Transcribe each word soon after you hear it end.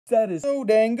set is so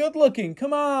dang good looking.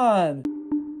 Come on.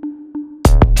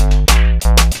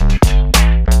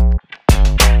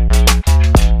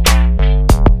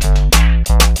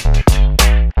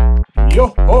 Yo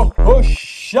ho ho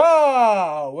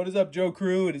sha! What is up, Joe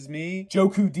Crew? It is me,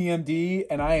 Johku DMD,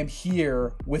 and I am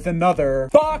here with another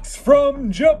box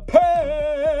from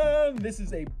Japan. This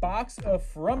is a box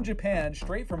from Japan,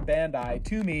 straight from Bandai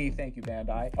to me. Thank you,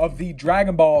 Bandai. Of the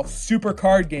Dragon Ball Super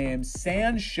Card Game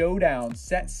Saiyan Showdown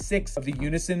Set 6 of the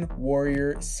Unison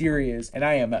Warrior series, and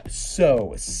I am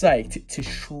so psyched to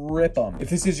Shrip'M. If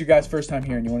this is your guys' first time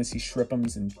here and you want to see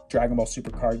Shrip'Ms and Dragon Ball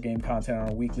Super Card Game content on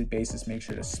a weekly basis, make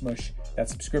sure to smush that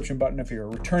subscription button. If you're a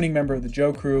returning member of the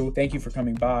Joe Crew, thank you for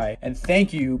coming by, and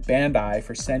thank you, Bandai,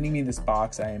 for sending me this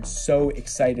box. I am so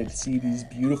excited to see these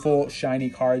beautiful shiny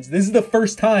cards. This is the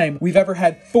first time we've ever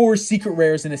had 4 secret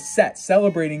rares in a set,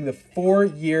 celebrating the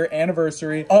 4-year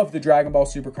anniversary of the Dragon Ball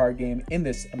Super Card Game in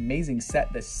this amazing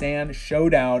set, the Saiyan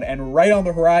Showdown. And right on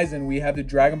the horizon, we have the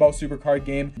Dragon Ball Super Card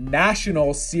Game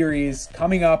National Series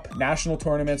coming up. National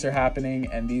tournaments are happening,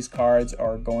 and these cards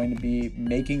are going to be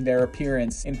making their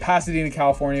appearance in Pasadena,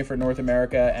 California for North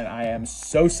America, and I am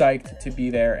so psyched to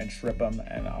be there and Shrip'M,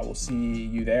 and I will see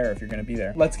you there if you're going to be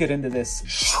there. Let's get into this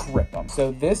Shrip'M.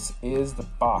 So this is the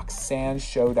box, Saiyan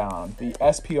Showdown. The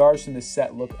SPRs from this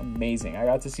set look amazing. I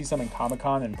got to see some in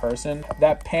Comic-Con in person.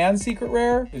 That Pan secret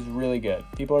rare is really good.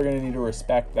 People are going to need to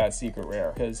respect that secret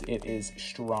rare because it is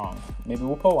strong. Maybe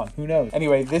we'll pull one, who knows?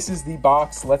 Anyway, this is the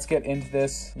box. Let's get into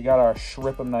this. We got our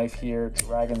Shrip'M knife here,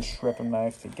 Dragon Shrip'M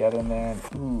knife to get in there and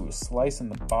ooh, slice in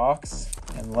the box.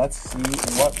 And let's see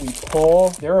what we pull.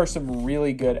 There are some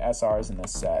really good SRs in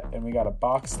this set, and we got a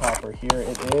box topper here.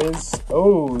 It is,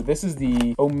 oh, this is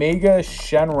the Omega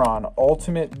Shenron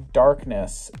Ultimate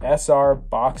Darkness SR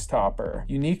box topper.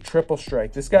 Unique triple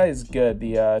strike. This guy is good.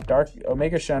 The dark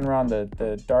Omega Shenron,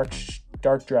 the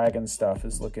Dark Dragon stuff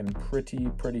is looking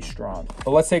pretty strong.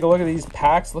 But let's take a look at these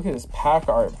packs. Look at this pack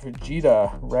art.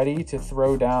 Vegeta ready to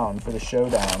throw down for the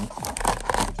showdown.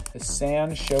 The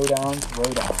Saiyan Showdown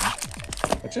Throwdown.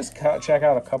 Let's just check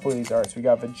out a couple of these arts. We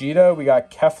got Vegeta, we got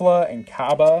Kefla and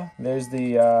Kaba. There's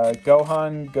the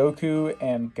Gohan, Goku,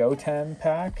 and Goten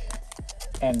pack.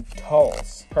 And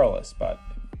Tulls. Perlis, but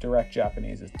direct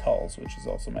Japanese is Tulls, which is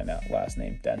also my last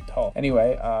name, Dental.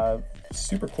 Anyway,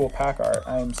 super cool pack art.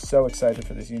 I am so excited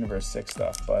for this Universe 6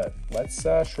 stuff, but let's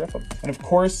Shrip'M. And of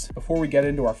course, before we get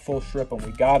into our full Shrip'M,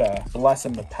 we gotta bless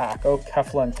him the pack. Oh,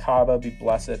 Kefla and Kaba, be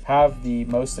blessed. Have the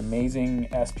most amazing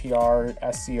SPR,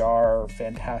 SCR,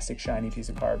 fantastic shiny piece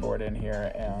of cardboard in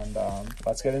here, and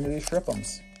let's get into these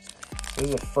Shrip'Ms. This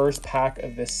is the first pack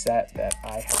of this set that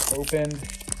I have opened,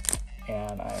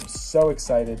 and I am so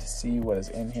excited to see what is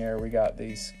in here. We got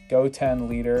these Goten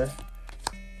leader,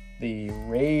 the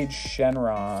Rage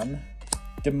Shenron,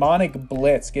 Demonic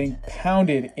Blitz getting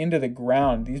pounded into the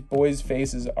ground. These boys'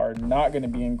 faces are not going to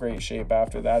be in great shape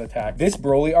after that attack. This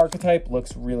Broly archetype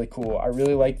looks really cool. I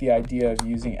really like the idea of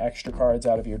using extra cards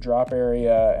out of your drop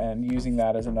area and using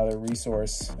that as another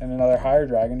resource. And another higher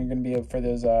dragon, you're going to be, for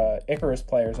those Icarus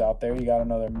players out there, you got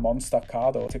another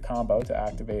Monstacado to combo to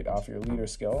activate off your leader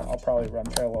skill. I'll probably run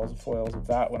parallels and foils of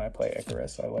that when I play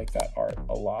Icarus. I like that art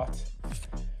a lot.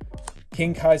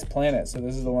 King Kai's Planet. So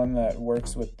this is the one that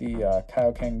works with the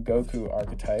Kaioken Goku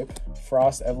archetype.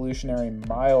 Frost Evolutionary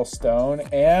Milestone.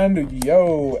 And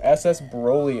yo, SS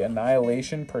Broly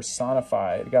Annihilation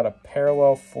Personified. We got a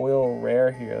parallel foil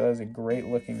rare here. That is a great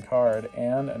looking card.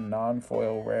 And a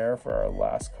non-foil rare for our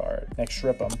last card. Next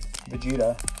Shrip'M.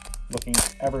 Vegeta. Looking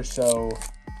ever so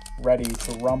ready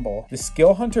to rumble. The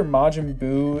Skill Hunter Majin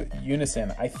Buu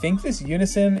Unison. I think this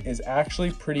Unison is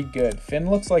actually pretty good. Finn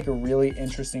looks like a really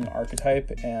interesting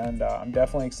archetype, and I'm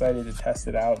definitely excited to test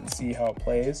it out and see how it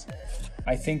plays.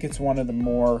 I think it's one of the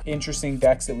more interesting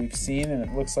decks that we've seen, and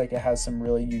it looks like it has some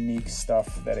really unique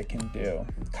stuff that it can do.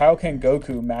 Kaioken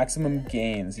Goku Maximum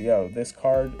Gains. Yo, this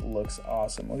card looks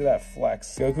awesome. Look at that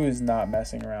flex. Goku is not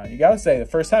messing around. You gotta say, the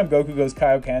first time Goku goes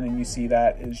Kaioken and you see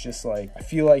that, is just like, I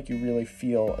feel like you really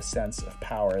feel a sense of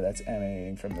power that's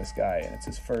emanating from this guy, and it's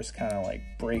his first kind of like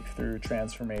breakthrough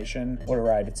transformation. What a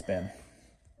ride it's been.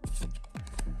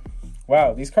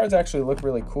 Wow, these cards actually look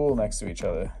really cool next to each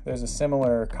other. There's a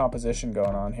similar composition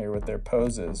going on here with their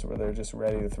poses where they're just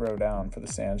ready to throw down for the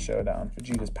Saiyan Showdown.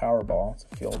 Vegeta's Powerball, it's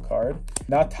a field card.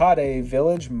 Natade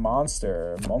Village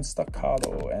Monster,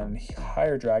 Monstacado, and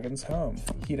Higher Dragon's Home,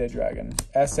 Hida Dragon.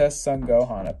 SS Son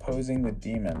Gohan opposing the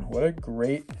Demon. What a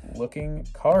great looking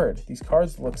card. These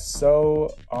cards look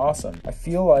so awesome. I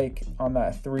feel like on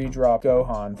that 3-drop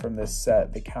Gohan from this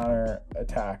set, the counter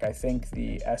attack, I think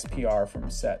the SPR from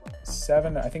set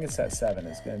 7, I think it's set 7,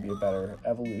 is going to be a better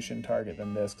evolution target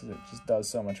than this because it just does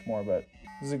so much more, but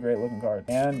this is a great looking card.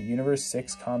 And Universe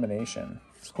 6 combination.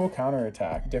 It's a cool counter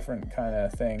attack, different kind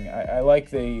of thing. I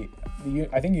like I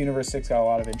think Universe 6 got a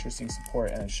lot of interesting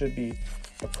support, and it should be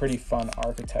a pretty fun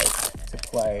archetype to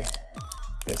play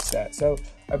this set. So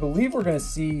I believe we're going to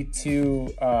see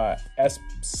 2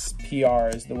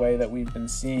 SPRs the way that we've been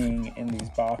seeing in these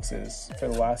boxes for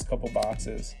the last couple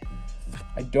boxes.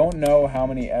 I don't know how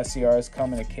many SCRs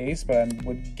come in a case, but I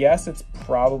would guess it's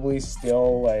probably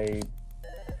still a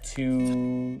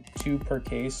 2 per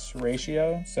case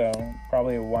ratio, so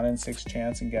probably a 1 in 6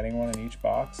 chance in getting one in each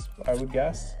box, I would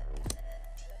guess.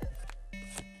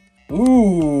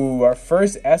 Ooh, our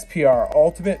first SPR,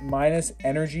 Ultimate minus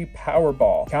Energy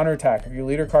Powerball. Counterattack. If your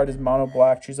leader card is mono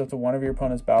black, choose up to one of your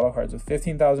opponent's battle cards with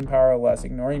 15,000 power or less,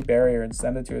 ignoring barrier, and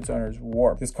send it to its owner's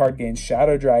warp. This card gains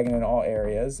Shadow Dragon in all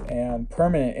areas, and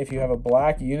permanent, if you have a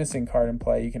black Unison card in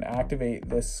play, you can activate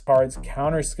this card's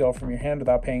counter skill from your hand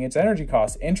without paying its energy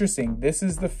cost. Interesting. This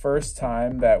is the first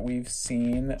time that we've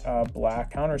seen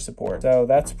black counter support, so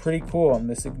that's pretty cool, and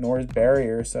this ignores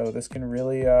barrier, so this can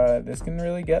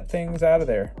really get things out of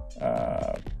there.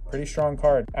 Pretty strong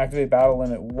card. Activate battle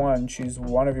limit 1. Choose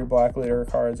one of your black leader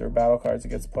cards or battle cards that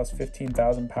gets plus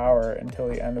 15,000 power until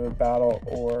the end of a battle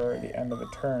or the end of a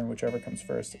turn, whichever comes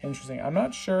first. Interesting. I'm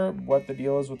not sure what the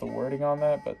deal is with the wording on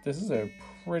that, but this is a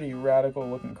pretty radical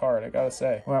looking card, I gotta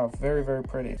say. Wow, very, very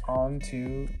pretty. On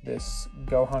to this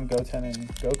Gohan, Goten,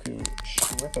 and Goku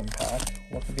Shrip'M pack.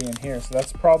 What could be in here? So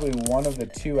that's probably one of the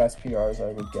 2 SPRs,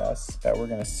 I would guess, that we're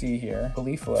gonna see here.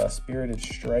 Caulifla, Spirited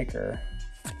Striker,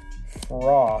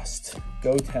 Frost,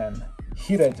 Goten,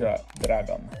 Hira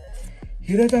Dragon.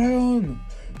 Hira Dragon!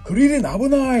 Kuririn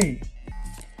Abunai!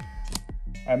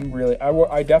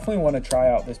 I definitely want to try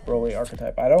out this Broly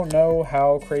archetype. I don't know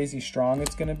how crazy strong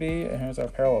it's going to be. And here's our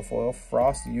parallel foil,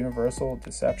 Frost Universal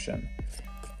Deception.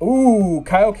 Ooh,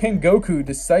 Kaioken Goku,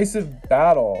 Decisive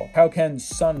Battle. Kaioken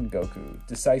Son Goku,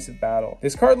 Decisive Battle.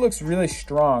 This card looks really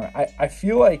strong. I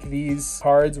feel like these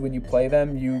cards, when you play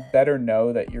them, you better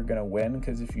know that you're gonna win,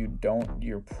 because if you don't,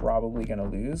 you're probably gonna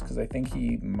lose, because I think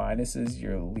he minuses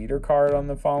your leader card on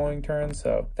the following turn,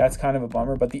 so that's kind of a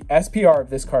bummer. But the SPR of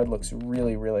this card looks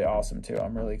really, really awesome too.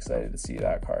 I'm really excited to see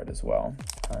that card as well.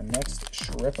 Our next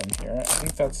Shrip'M here, I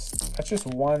think that's just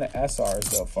one SR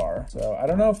so far. So I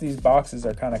don't know if these boxes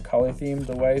are kind of color themed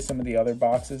the way some of the other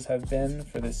boxes have been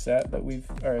for this set that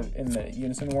or in the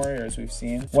Unison Warriors we've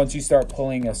seen. Once you start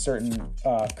pulling a certain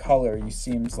color, it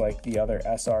seems like the other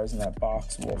SRs in that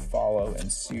box will follow in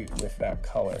suit with that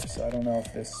color. So I don't know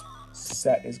if this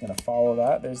set is going to follow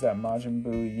that. There's that Majin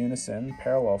Buu Unison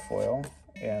parallel foil,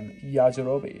 and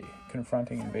Yajirobe,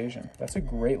 Confronting Invasion. That's a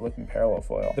great looking parallel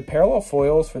foil. The parallel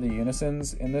foils for the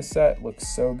Unisons in this set look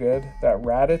so good. That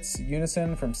Raditz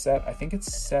Unison from set, I think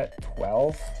it's set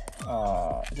 12.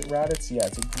 Is it Raditz? Yeah,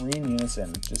 it's a green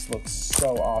Unison. It just looks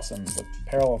so awesome. The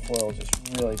parallel foil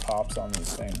just really pops on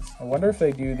these things. I wonder if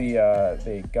they do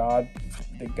the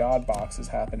God boxes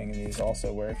happening in these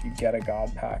also, where if you get a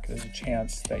God pack, there's a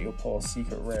chance that you'll pull a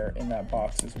secret rare in that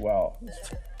box as well.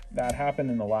 That happened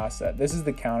in the last set. This is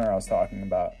the counter I was talking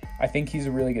about. I think he's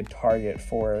a really good target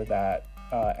for that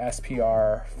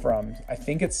SPR from, I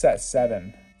think it's set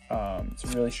 7. It's a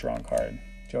really strong card.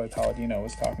 Joey Palladino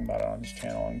was talking about it on his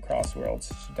channel on Crossworlds.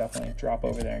 So definitely drop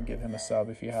over there and give him a sub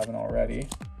if you haven't already.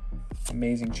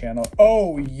 Amazing channel.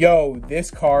 Oh, yo,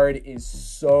 this card is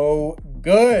so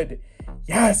good.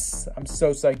 Yes, I'm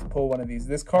so psyched to pull one of these.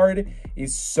 This card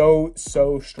is so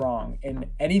strong.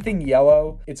 In anything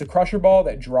yellow, it's a Crusher Ball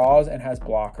that draws and has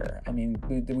blocker. I mean,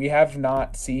 we have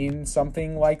not seen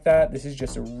something like that. This is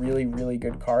just a really, really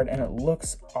good card, and it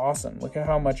looks awesome. Look at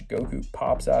how much Goku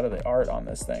pops out of the art on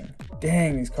this thing.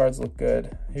 Dang, these cards look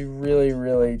good. He really,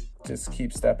 really just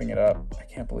keeps stepping it up. I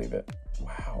can't believe it.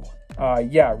 Wow.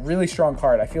 Yeah, really strong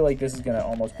card. I feel like this is going to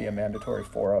almost be a mandatory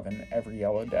 4 of in every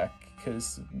yellow deck,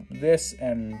 because this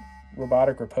and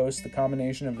Robotic Riposte, the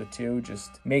combination of the two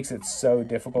just makes it so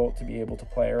difficult to be able to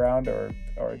play around or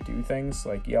do things.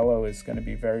 Like yellow is going to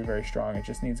be very, very strong. It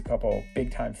just needs a couple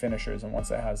big time finishers, and once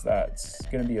it has that, it's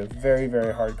going to be a very,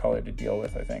 very hard color to deal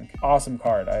with, I think. Awesome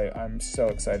card. I'm so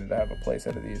excited to have a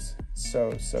playset of these.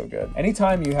 So good.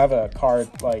 Anytime you have a card,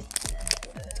 like,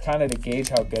 kind of to gauge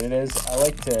how good it is, I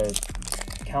like to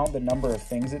count the number of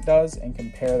things it does and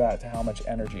compare that to how much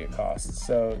energy it costs.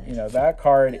 So, you know, that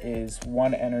card is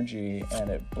 1 energy, and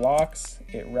it blocks,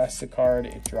 it rests a card,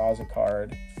 it draws a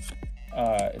card.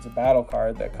 It's a battle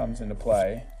card that comes into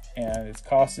play, and its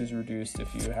cost is reduced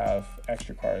if you have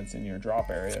extra cards in your drop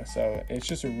area. So it's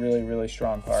just a really, really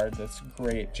strong card that's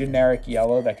great. Generic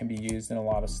yellow that can be used in a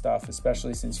lot of stuff,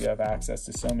 especially since you have access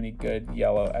to so many good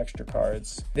yellow extra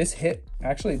cards. This hit,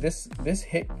 actually this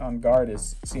hit on guard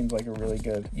seems like a really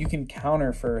good. You can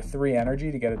counter for 3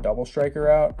 energy to get a double striker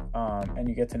out, and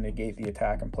you get to negate the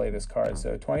attack and play this card.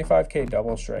 So 25k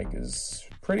double strike is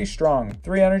pretty strong.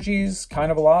 3 energies,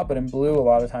 kind of a lot, but in blue, a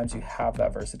lot of times you have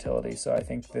that versatility. So I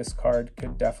think this card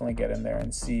could definitely get in there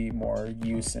and see more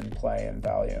use in play and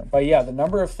value. But yeah, the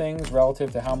number of things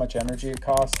relative to how much energy it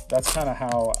costs, that's kind of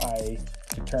how I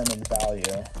determine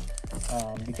value.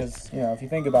 Because, you know, if you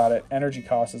think about it, energy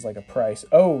cost is like a price.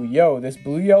 Oh, yo, this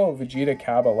blue-yellow Vegeta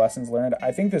Kaba lessons learned.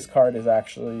 I think this card is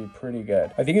actually pretty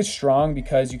good. I think it's strong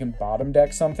because you can bottom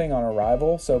deck something on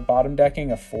arrival. So bottom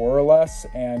decking a 4 or less,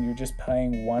 and you're just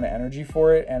paying 1 energy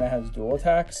for it, and it has dual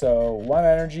attack. So 1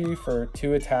 energy for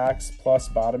 2 attacks plus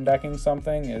bottom decking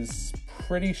something is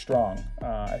pretty strong.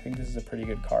 I think this is a pretty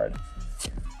good card.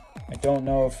 I don't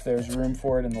know if there's room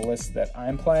for it in the list that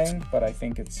I'm playing, but I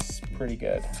think it's pretty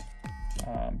good.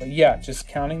 But yeah, just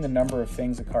counting the number of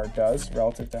things a card does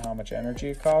relative to how much energy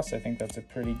it costs, I think that's a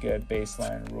pretty good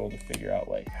baseline rule to figure out,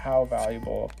 like, how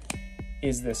valuable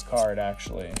is this card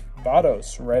actually.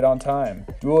 Vados, right on time.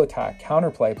 Dual attack,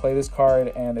 counterplay, play this card,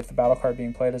 and if the battle card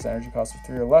being played has energy cost of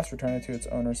 3 or less, return it to its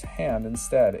owner's hand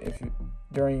instead. If you,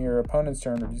 during your opponent's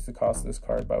turn, reduce the cost of this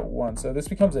card by 1. So this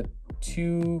becomes a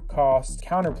 2-cost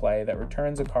counterplay that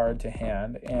returns a card to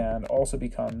hand and also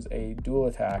becomes a dual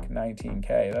attack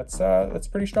 19k. That's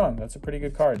pretty strong. That's a pretty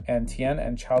good card. And Tien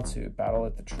and Chaozu, battle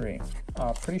at the tree.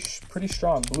 Pretty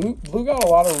strong. Blue got a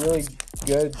lot of really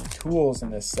good tools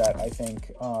in this set, I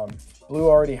think. Blue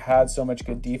already had so much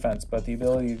good defense, but the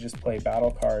ability to just play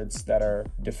battle cards that are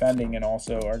defending and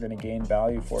also are going to gain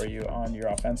value for you on your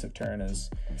offensive turn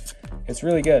it's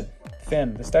really good.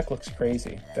 Finn, this deck looks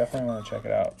crazy. Definitely want to check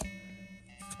it out.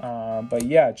 But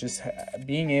yeah, just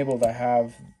being able to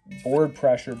have board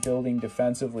pressure building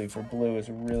defensively for blue is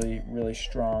a really, really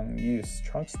strong use.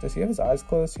 Trunks, does he have his eyes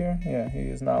closed here? Yeah, he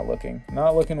is not looking.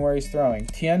 Not looking where he's throwing.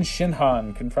 Tien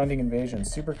Shinhan, confronting invasion,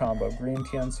 super combo, green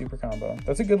Tien super combo.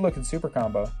 That's a good looking super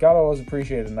combo. Gotta always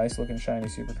appreciate a nice looking shiny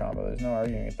super combo. There's no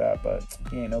arguing with that, but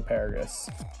he ain't no Paragus.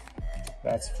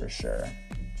 That's for sure.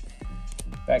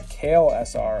 That Kale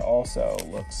SR also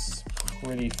looks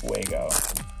pretty fuego.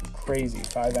 Crazy.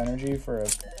 5 energy for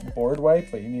a board wipe,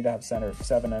 but you need to have 7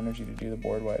 energy to do the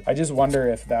board wipe. I just wonder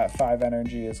if that 5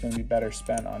 energy is going to be better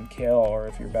spent on Kale or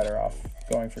if you're better off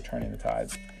going for Turning the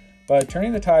Tides. But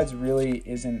Turning the Tides really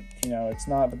isn't, you know, it's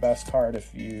not the best card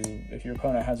if your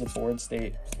opponent has a board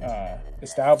state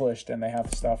established and they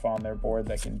have stuff on their board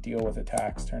that can deal with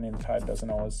attacks. Turning the Tide doesn't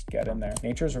always get in there.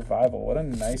 Nature's Revival. What a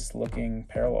nice looking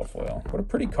parallel foil. What a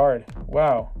pretty card.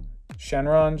 Wow.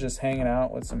 Shenron just hanging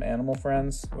out with some animal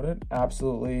friends. What an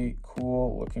absolutely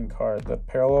cool looking card. The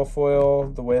parallel foil,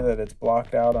 the way that it's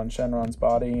blocked out on Shenron's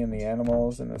body and the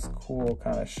animals and this cool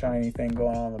kind of shiny thing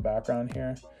going on in the background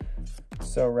here.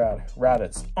 So rad.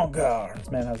 Raditz. Oh god. This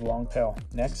man has a long tail.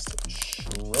 Next,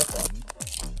 Shrip'M.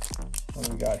 What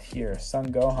do we got here?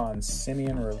 Son Gohan,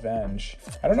 Simian Revenge.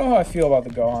 I don't know how I feel about the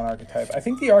Gohan archetype. I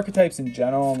think the archetypes in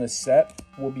general in this set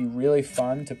will be really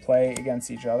fun to play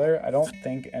against each other. I don't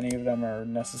think any of them are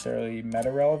necessarily meta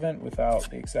relevant without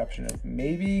the exception of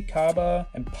maybe Kaba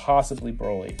and possibly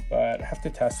Broly, but I have to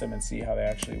test them and see how they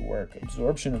actually work.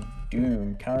 Absorption of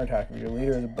Doom, counterattack. If your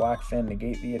leader is a Black Finn,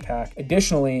 negate the attack.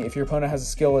 Additionally, if your opponent has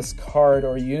a skillless card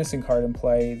or a Unison card in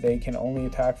play, they can only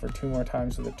attack for 2 more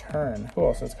times with a turn.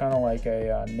 Cool, so it's kind of like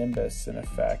a Nimbus in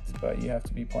effect, but you have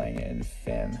to be playing it in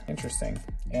Finn. Interesting.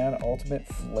 And Ultimate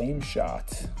Flame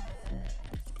Shot.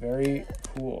 Very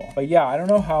cool. But yeah, I don't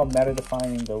know how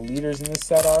meta-defining the leaders in this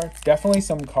set are. Definitely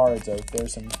some cards.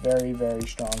 There's some very, very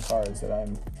strong cards that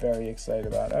I'm very excited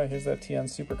about. Oh, here's that Tien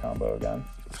super combo again.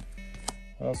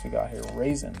 What else we got here?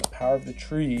 Raisin, the power of the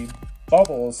tree.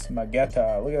 Bubbles,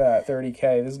 Magetta. Look at that,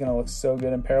 30k. This is gonna look so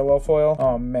good in parallel foil.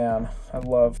 Oh man, I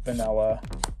love vanilla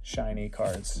shiny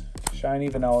cards. Shiny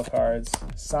vanilla cards.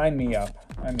 Sign me up.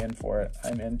 I'm in for it.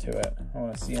 I'm into it. I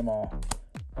wanna see them all.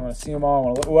 I want to see them all. I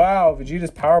want to look. Wow, Vegeta's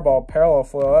Powerball parallel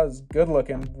foil. That is good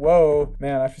looking. Whoa,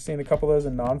 man! After seeing a couple of those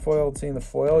in non-foil and seeing the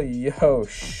foil, yo,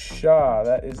 Shaw,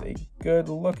 that is a good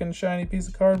looking shiny piece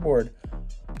of cardboard.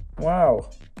 Wow,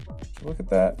 look at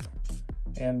that.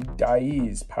 And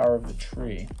Dai's Power of the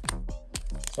Tree.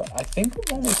 So I think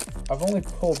I've only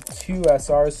pulled 2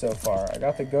 SRs so far. I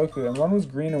got the Goku, and one was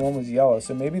green and one was yellow.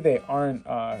 So maybe they aren't,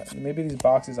 maybe these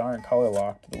boxes aren't color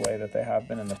locked the way that they have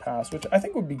been in the past, which I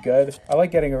think would be good. I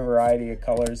like getting a variety of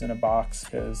colors in a box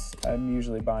because I'm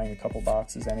usually buying a couple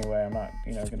boxes anyway. I'm not,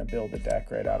 you know, going to build a deck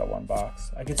right out of one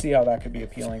box. I can see how that could be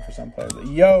appealing for some players.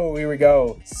 Yo, here we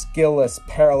go. Skillless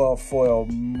parallel foil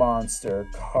monster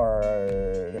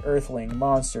card. Earthling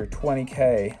monster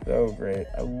 20K. So great.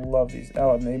 I love these.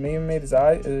 Oh, they may have made his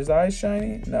eyes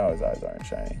shiny? No, his eyes aren't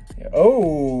shiny. Yeah.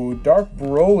 Oh, Dark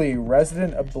Broly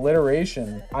Resident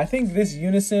Obliteration. I think this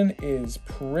Unison is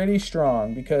pretty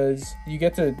strong because you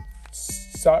get to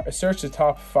search the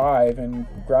top 5 and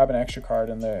grab an extra card,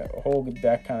 and the whole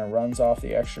deck kind of runs off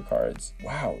the extra cards.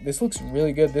 Wow, this looks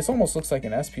really good. This almost looks like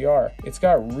an SPR. It's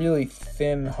got really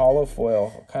thin hollow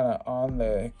foil kind of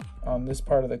on this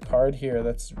part of the card here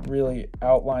that's really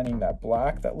outlining that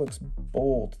black. That looks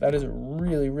bold. That is a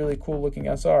really, really cool looking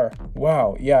SR.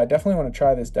 Wow, yeah, I definitely want to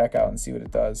try this deck out and see what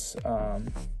it does.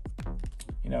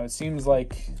 You know, it seems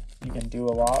like you can do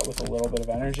a lot with a little bit of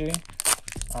energy.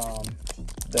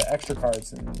 The extra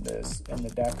cards in the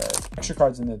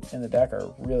deck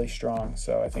are really strong,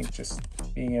 so I think just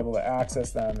being able to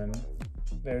access them, and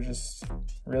they're just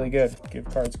really good. Give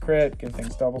cards crit, give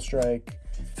things double strike,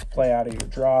 play out of your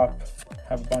drop,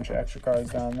 have a bunch of extra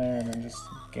cards down there, and then just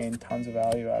gain tons of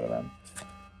value out of them.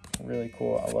 Really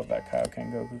cool. I love that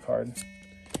Kaioken Goku card.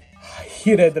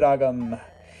 Hire Dragon.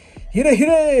 Hire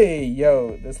Hire!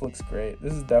 Yo, this looks great.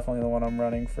 This is definitely the one I'm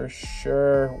running for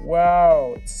sure.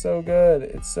 Wow, it's so good.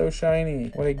 It's so shiny.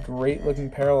 What a great looking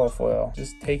parallel foil.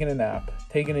 Just taking a nap,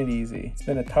 taking it easy. It's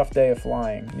been a tough day of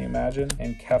flying. Can you imagine?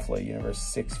 And Kefla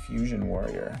UW06 Fusion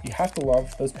Warrior. You have to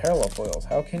love those parallel foils.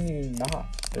 How can you not?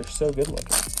 They're so good looking.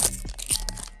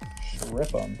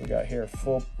 Shrip'M. We got here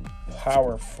full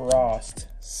power frost.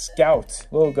 Scout.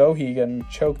 Little Gohi getting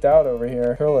choked out over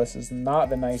here. Turles is not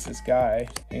the nicest guy.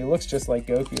 And he looks just like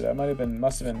Goku. That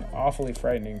must have been awfully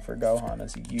frightening for Gohan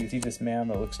as a youth. See this man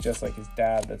that looks just like his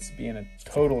dad that's being a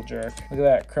total jerk. Look at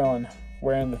that, Krillin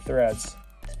wearing the threads.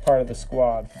 Part of the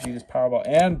squad. Vegeta's Powerball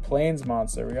and Plains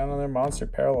Monster. We got another monster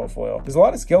parallel foil. There's a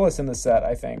lot of skillless in the set,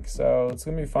 I think, so it's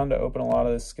gonna be fun to open a lot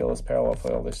of this skillless parallel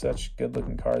foil. They're such good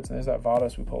looking cards, and there's that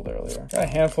Vados we pulled earlier. Got a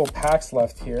handful of packs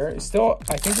left here. It's still,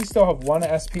 I think we still have 1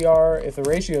 SPR if the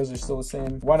ratios are still the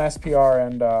same. 1 SPR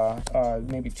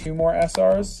and maybe 2 more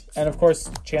SRs, and of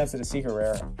course chance at a secret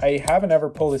rare. I haven't ever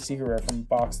pulled a secret rare from a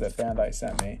box that Bandai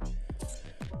sent me.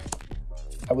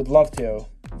 I would love to.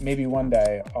 Maybe one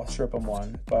day I'll Shrip'M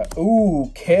one. But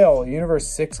ooh, Kale,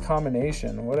 UW06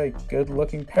 combination. What a good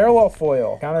looking parallel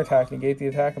foil. Counterattack, negate the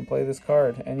attack and play this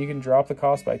card. And you can drop the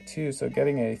cost by 2. So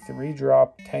getting a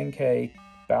 3-drop 10K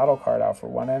battle card out for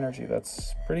 1 energy,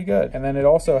 that's pretty good. And then it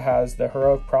also has the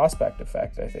heroic prospect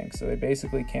effect, I think. So they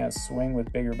basically can't swing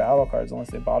with bigger battle cards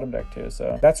unless they bottom deck too.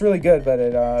 So that's really good, but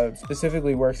it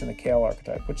specifically works in the Kale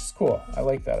archetype, which is cool. I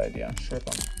like that idea.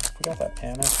 Shrip'M. We got that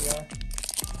Pan SPR.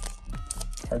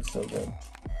 Card's so good.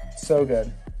 So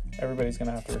good. Everybody's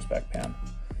gonna have to respect Pan.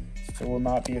 There will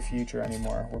not be a future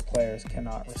anymore where players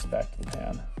cannot respect the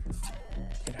Pan.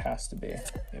 It has to be.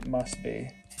 It must be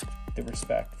the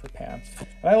respect for Pan.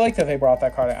 And I like that they brought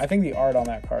that card in. I think the art on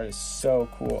that card is so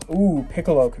cool. Ooh,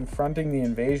 Piccolo confronting the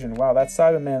invasion. Wow, that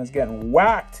Cyberman is getting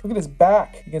whacked. Look at his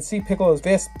back. You can see Piccolo's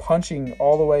fist punching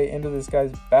all the way into this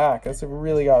guy's back. That's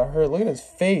really gotta hurt. Look at his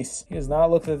face. He does not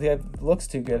look like that looks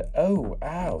too good. Oh,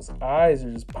 ow, his eyes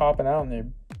are just popping out and they're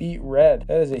beet red.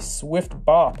 That is a swift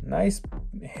bop. Nice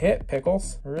hit,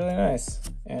 Pickles. Really nice.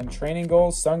 And training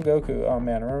goals, Son Goku. Oh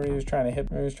man, remember he was trying to hit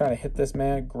this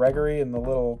man, Gregory, in the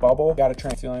little bubble? Gotta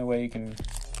train. It's the only way you can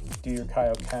do your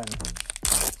Kaioken.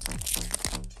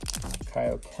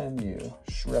 Kaioken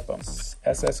Shrip'M.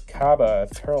 SS Kaba,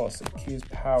 Turles, Accused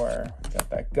Power. Got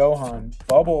that Gohan.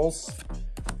 Bubbles.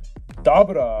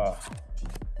 Dabra.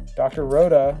 Dr.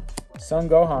 Rhoda. Son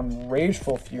Gohan,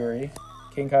 Rageful Fury.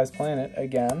 King Kai's Planet,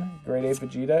 again, Grade 8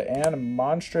 Vegeta, and a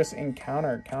Monstrous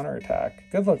Encounter counterattack.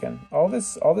 Good looking. All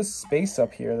this space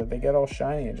up here that they get all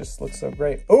shiny, it just looks so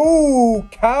great. Ooh,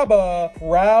 Kaba,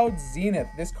 Proud Zenith.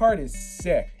 This card is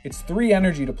sick. It's 3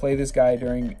 energy to play this guy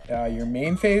during your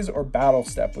main phase or battle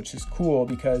step, which is cool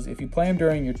because if you play him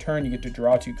during your turn, you get to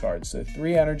draw 2 cards. So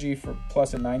 3 energy for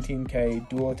plus a 19K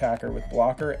dual attacker with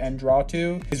blocker and draw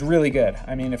 2 is really good.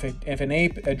 I mean, if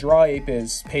a draw ape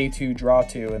is pay 2, draw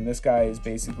 2, and this guy is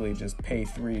basically just pay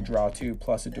 3, draw 2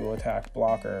 plus a dual attack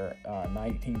blocker,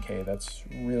 19K, that's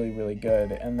really, really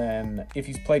good. And then if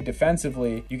he's played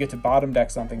defensively, you get to bottom deck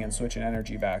something and switch an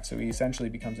energy back. So he essentially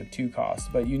becomes a 2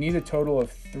 cost, but you need a total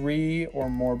of 3 or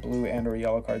more blue and or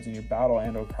yellow cards in your battle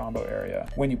and or combo area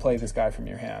when you play this guy from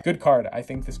your hand. Good card. I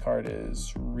think this card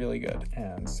is really good.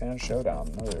 And Saiyan Showdown,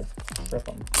 another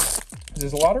Shrip'M.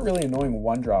 There's a lot of really annoying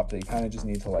one drop that you kind of just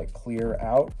need to like clear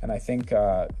out, and I think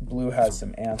blue has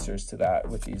some answers to that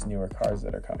with these newer cards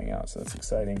that are coming out, so it's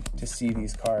exciting to see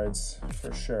these cards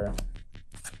for sure.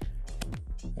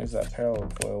 There's that parallel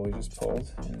foil we just pulled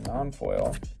in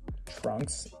non-foil.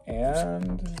 Trunks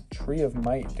and Tree of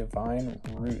Might, Divine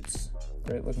Roots.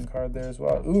 Great looking card there as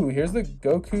well. Ooh, here's the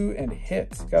Goku and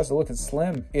Hit. You guys are looking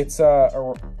slim. It's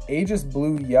Aegis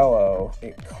Blue Yellow.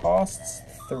 It costs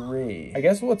 3. I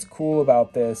guess what's cool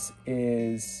about this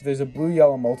is there's a blue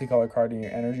yellow multicolor card in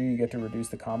your energy. You get to reduce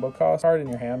the combo cost card in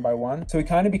your hand by 1. So it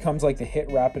kind of becomes like the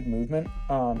Hit Rapid Movement.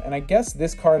 And I guess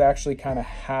this card actually kind of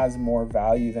has more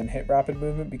value than Hit Rapid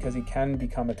Movement because he can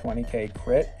become a 20k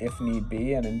crit if need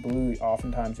be. And in blue,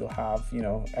 oftentimes you'll have, you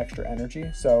know, extra energy.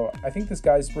 So I think this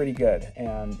guy's pretty good.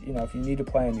 And, you know, if you need to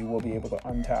play him, you will be able to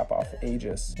untap off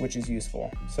Aegis, which is useful.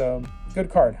 So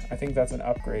good card. I think that's an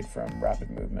upgrade from Rapid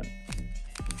Movement.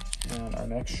 And our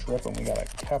next Shrip'M, we got a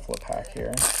Kefla pack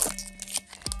here.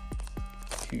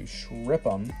 To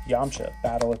Shrip'M, Yamcha,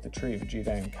 Battle at the Tree, Vegeta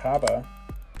and Kaba.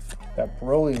 That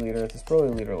Broly leader, this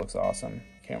Broly leader looks awesome.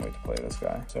 Can't wait to play this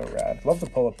guy, so rad. Love to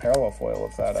pull a parallel foil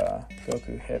of that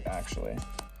Goku Hit, actually.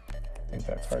 I think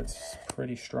that card's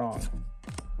pretty strong.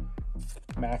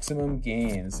 Maximum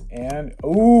Gains, and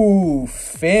ooh,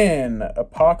 Finn,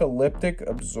 Apocalyptic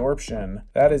Absorption.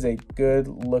 That is a good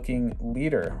looking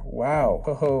leader. Wow,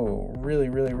 oh, really,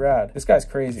 really rad. This guy's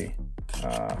crazy.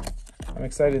 I'm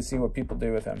excited to see what people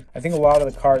do with him. I think a lot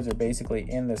of the cards are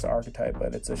basically in this archetype,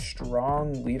 but it's a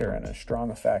strong leader and a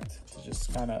strong effect to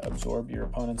just kind of absorb your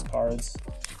opponent's cards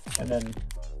and then,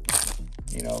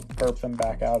 you know, burp them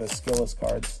back out as skillless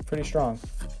cards. Pretty strong.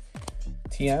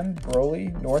 Tien,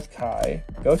 Broly, North Kai,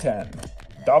 Goten,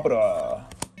 Dabura,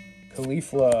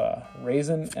 Caulifla,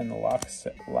 Raisin, and Laksai.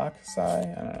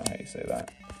 I don't know how you say that.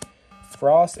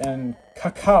 Frost and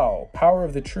Cacao, Power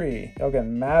of the Tree. Y'all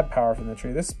getting mad power from the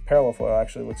tree. This parallel foil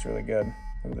actually looks really good.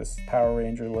 Look at this Power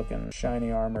Ranger looking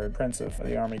shiny armored Prince of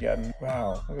the Armageddon.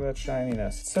 Wow, look at that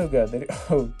shininess. It's so good.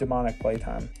 Oh, Demonic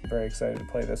Playtime. I'm very excited to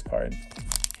play this card.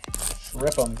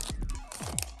 Shrip'M.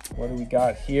 What do we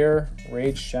got here?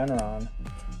 Rage Shenron.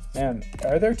 Man,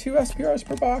 are there 2 SPRs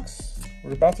per box?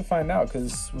 We're about to find out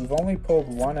because we've only pulled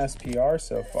 1 SPR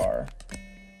so far.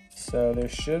 So there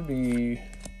should be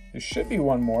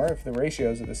one more if the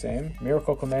ratios are the same.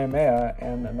 Miracle Kamehameha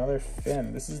and another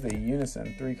Finn. This is the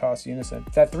Unison, 3-cost Unison.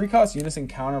 That 3-cost Unison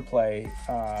counterplay,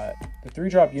 the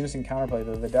 3-drop Unison counterplay,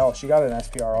 the Videl, she got an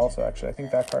SPR also actually. I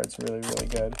think that card's really, really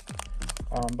good.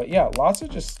 But yeah, lots of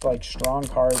just like strong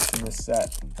cards in this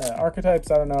set.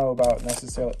 Archetypes, I don't know about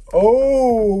necessarily.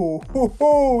 Oh,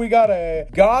 we got a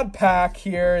God Pack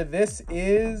here. This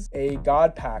is a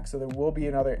God Pack, so there will be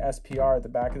another SPR at the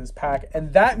back of this pack,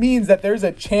 and that means that there's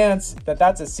a chance that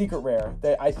that's a secret rare.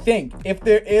 That I think if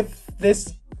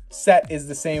this set is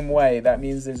the same way, that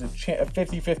means there's a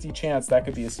 50-50 chance that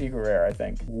could be a secret rare, I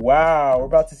think. Wow, we're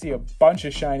about to see a bunch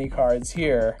of shiny cards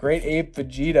here. Great Ape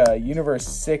Vegeta, Universe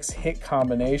 6 hit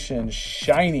combination,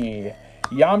 shiny.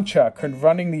 Yamcha,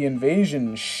 Confronting the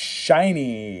Invasion,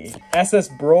 shiny. SS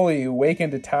Broly,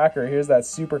 Awakened Attacker. Here's that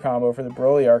super combo for the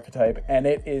Broly archetype, and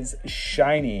it is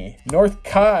shiny. North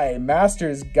Kai,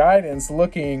 Master's Guidance,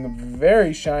 looking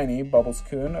very shiny. Bubbles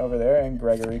Kun over there, and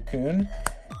Gregory Kun.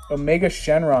 Omega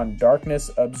Shenron,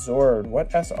 Darkness Absorbed. What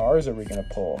SRs are we going to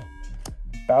pull?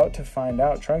 About to find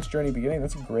out. Trunks Journey Beginning,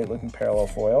 that's a great looking parallel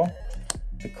foil.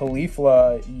 The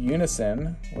Caulifla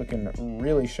Unison, looking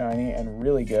really shiny and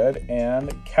really good. And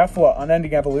Kefla,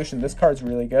 Unending Evolution. This card's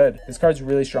really good. This card's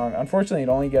really strong. Unfortunately, it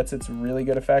only gets its really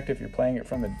good effect if you're playing it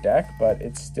from the deck, but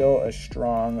it's still a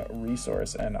strong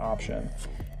resource and option.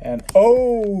 And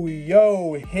oh,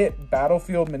 yo, Hit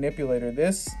Battlefield Manipulator.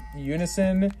 This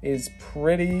Unison is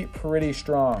pretty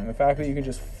strong. The fact that you can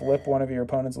just flip one of your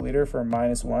opponent's leader for a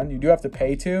 -1. You do have to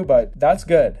pay 2, but that's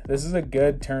good. This is a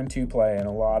good turn 2 play in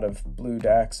a lot of blue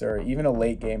decks, or even a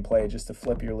late game play just to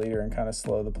flip your leader and kind of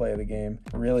slow the play of the game.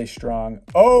 Really strong.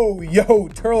 Oh, yo,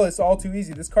 Turles, All Too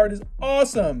Easy. This card is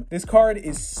awesome. This card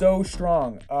is so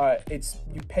strong.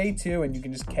 You pay 2 and you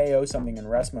can just KO something in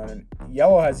rest mode. And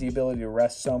yellow has the ability to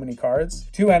rest so so many cards.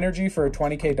 2 energy for a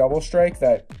 20k double strike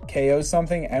that KOs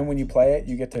something, and when you play it,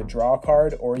 you get to draw a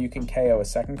card or you can KO a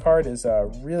second card is a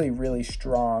really, really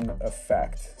strong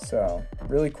effect. So,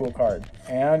 really cool card.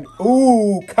 And,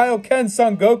 ooh, Kaioken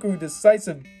Son Goku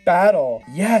Decisive Battle.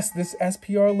 Yes, this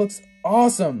SPR looks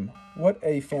awesome. What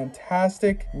a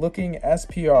fantastic looking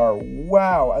SPR.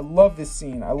 Wow, I love this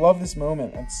scene. I love this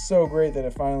moment. It's so great that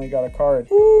it finally got a card.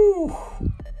 Woo!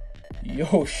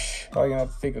 Yosh. Probably gonna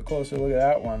have to take a closer look at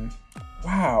that one.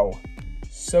 Wow.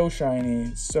 So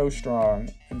shiny, so strong,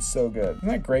 and so good. Isn't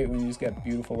that great when you just get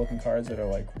beautiful looking cards that are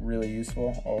like really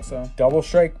useful also? Double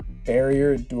strike,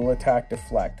 barrier, dual attack,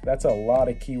 deflect. That's a lot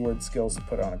of keyword skills to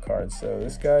put on a card. So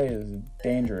this guy is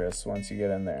dangerous once you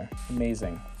get in there.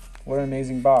 Amazing. What an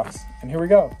amazing box. And here we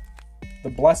go. The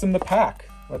Bless'M the pack.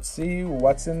 Let's see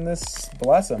what's in this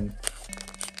Bless'M.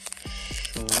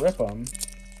 Shrip'M.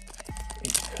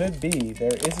 It could be,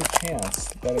 there is a chance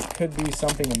that it could be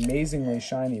something amazingly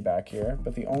shiny back here,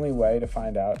 but the only way to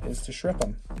find out is to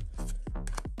Shrip'M.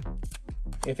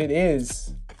 If it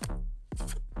is,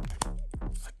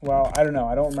 well, I don't know.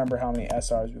 I don't remember how many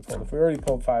SRs we pulled. If we already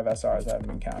pulled 5 SRs, I haven't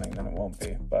been counting, then it won't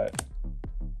be. But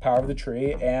Power of the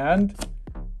Tree and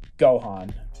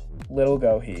Gohan, little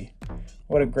Gohi.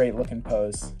 What a great looking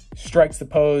pose. Strikes the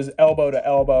pose, elbow to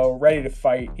elbow, ready to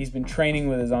fight. He's been training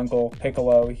with his uncle,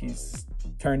 Piccolo. He's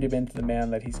turned him into the man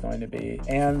that he's going to be.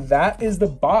 And that is the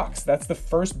box. That's the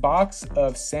first box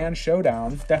of Saiyan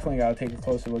Showdown. Definitely gotta take a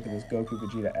closer look at this Goku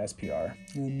Vegeta SPR.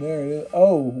 And there it is.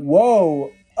 Oh,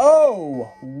 whoa.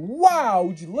 Oh, wow,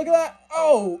 would you look at that?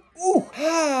 Oh, ooh,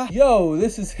 ah. Yo,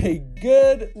 this is a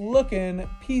good looking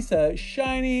piece of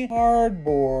shiny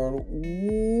cardboard.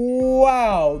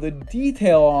 Wow, the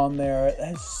detail on there,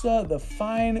 that's the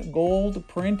fine gold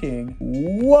printing.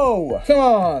 Whoa, come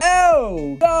on.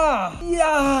 Oh, ah,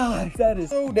 yeah, that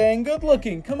is so dang good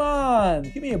looking. Come on,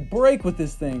 give me a break with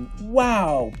this thing.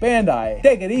 Wow, Bandai,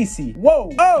 take it easy. Whoa,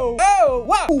 oh,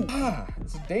 wow. Ooh, ah.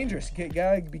 It's dangerous. You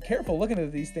gotta be careful looking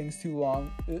at these things too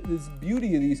long. This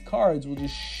beauty of these cards will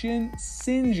just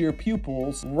singe your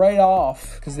pupils right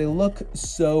off because they look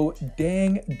so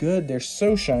dang good. They're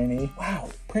so shiny. Wow,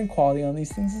 print quality on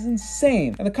these things is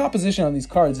insane. And the composition on these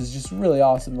cards is just really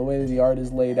awesome. The way that the art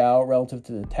is laid out relative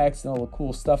to the text and all the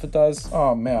cool stuff it does.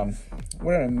 Oh man,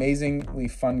 what an amazingly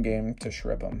fun game to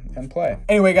Shrip'M and play.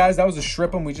 Anyway guys, that was a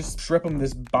Shrip'M. We just Shrip'M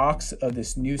this box of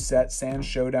this new set, Saiyan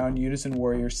Showdown Unison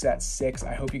Warrior Set 6.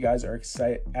 I hope you guys are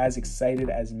as excited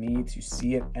as me to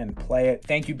see it and play it.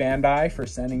 Thank you Bandai for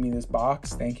sending me this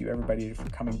box. Thank you everybody for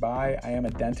coming by. I am a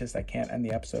dentist. I can't end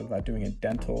the episode without doing a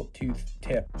dental tooth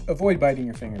tip. Avoid biting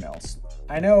your fingernails.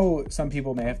 I know some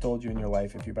people may have told you in your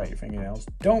life if you bite your fingernails,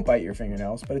 don't bite your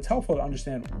fingernails, but it's helpful to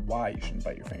understand why you shouldn't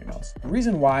bite your fingernails. The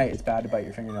reason why it's bad to bite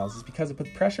your fingernails is because it puts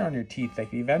pressure on your teeth that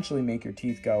can eventually make your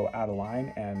teeth go out of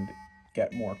line and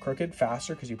get more crooked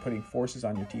faster because you're putting forces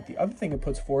on your teeth. The other thing it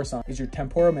puts force on is your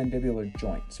temporomandibular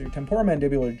joint. So your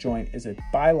temporomandibular joint is a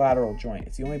bilateral joint.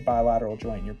 It's the only bilateral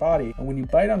joint in your body. And when you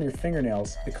bite on your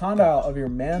fingernails, the condyle of your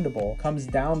mandible comes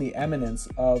down the eminence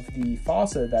of the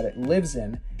fossa that it lives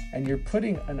in, and you're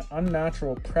putting an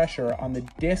unnatural pressure on the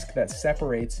disc that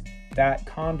separates that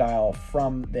condyle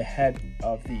from the head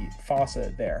of the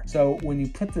fossa there. So when you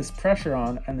put this pressure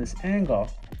on and this angle,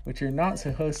 which you're not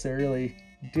supposed to really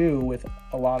do with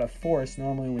a lot of force,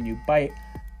 normally when you bite,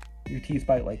 your teeth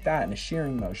bite like that in a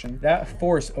shearing motion, that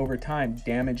force over time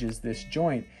damages this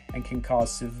joint and can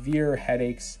cause severe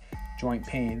headaches, joint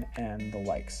pain, and the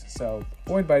likes. So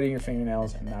avoid biting your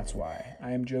fingernails, and that's why. I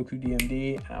am Johku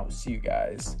DMD, and I will see you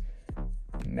guys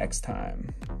next time.